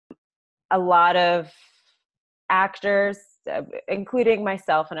a lot of actors, including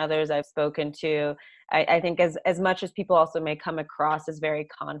myself and others I've spoken to, I think as much as people also may come across as very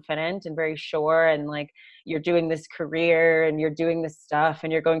confident and very sure, and like you're doing this career and you're doing this stuff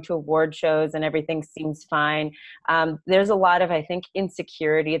and you're going to award shows and everything seems fine, there's a lot of, I think,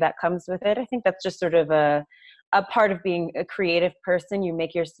 insecurity that comes with it. I think that's just sort of a part of being a creative person. You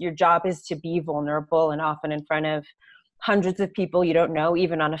make your job is to be vulnerable, and often in front of hundreds of people you don't know,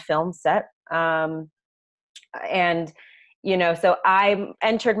 even on a film set. And so I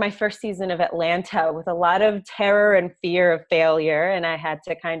entered my first season of Atlanta with a lot of terror and fear of failure. And I had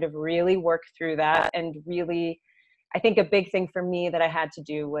to kind of really work through that. And really, I think a big thing for me that I had to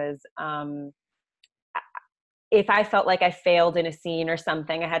do was, if I felt like I failed in a scene or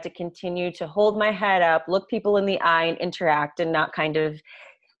something, I had to continue to hold my head up, look people in the eye and interact, and not kind of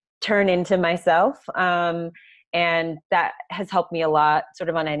turn into myself. And that has helped me a lot sort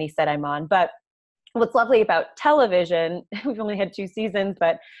of on any set I'm on. But what's lovely about television, we've only had 2 seasons,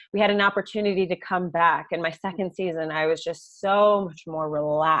 but we had an opportunity to come back. And my second season, I was just so much more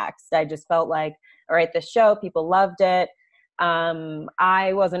relaxed. I just felt like, all right, the show, people loved it.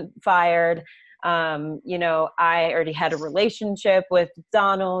 I wasn't fired. I already had a relationship with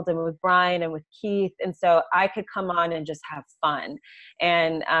Donald and with Brian and with Keith. And so I could come on and just have fun.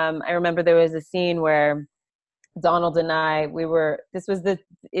 And I remember there was a scene where Donald and I, this was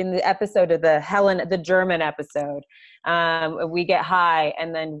in the episode of the German episode. We get high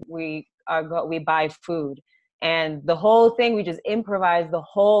and then we buy food, and the whole thing, we just improvised the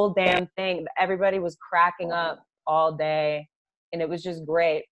whole damn thing. Everybody was cracking up all day, and it was just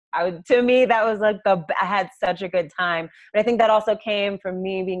great. To me, that was like I had such a good time. But I think that also came from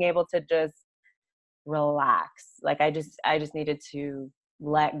me being able to just relax. Like I just needed to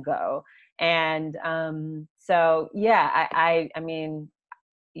let go. And so, yeah, I mean,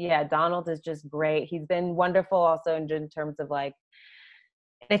 yeah, Donald is just great. He's been wonderful also in terms of like,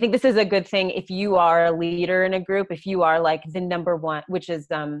 and I think this is a good thing if you are a leader in a group, if you are like the number one, which is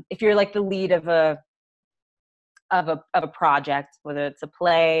if you're like the lead of a project, whether it's a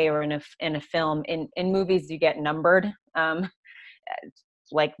play or in a film. In movies, you get numbered,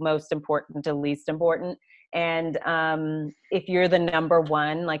 like most important to least important. And if you're the number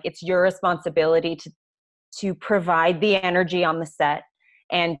one, like it's your responsibility to provide the energy on the set,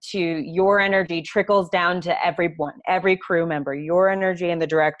 and your energy trickles down to everyone, every crew member, your energy and the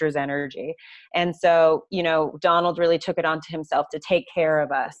director's energy. And so, Donald really took it onto himself to take care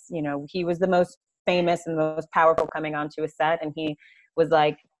of us. He was the most famous and the most powerful coming onto a set. And he was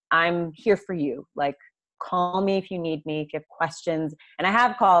like, I'm here for you. Like, call me if you need me, if you have questions. And I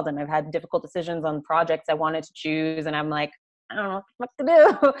have called him. I've had difficult decisions on projects I wanted to choose. And I'm like, I don't know what to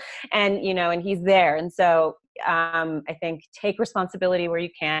do. And, and he's there. And so I think take responsibility where you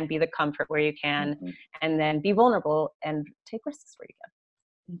can, be the comfort where you can, and then be vulnerable and take risks where you can.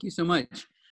 Thank you so much.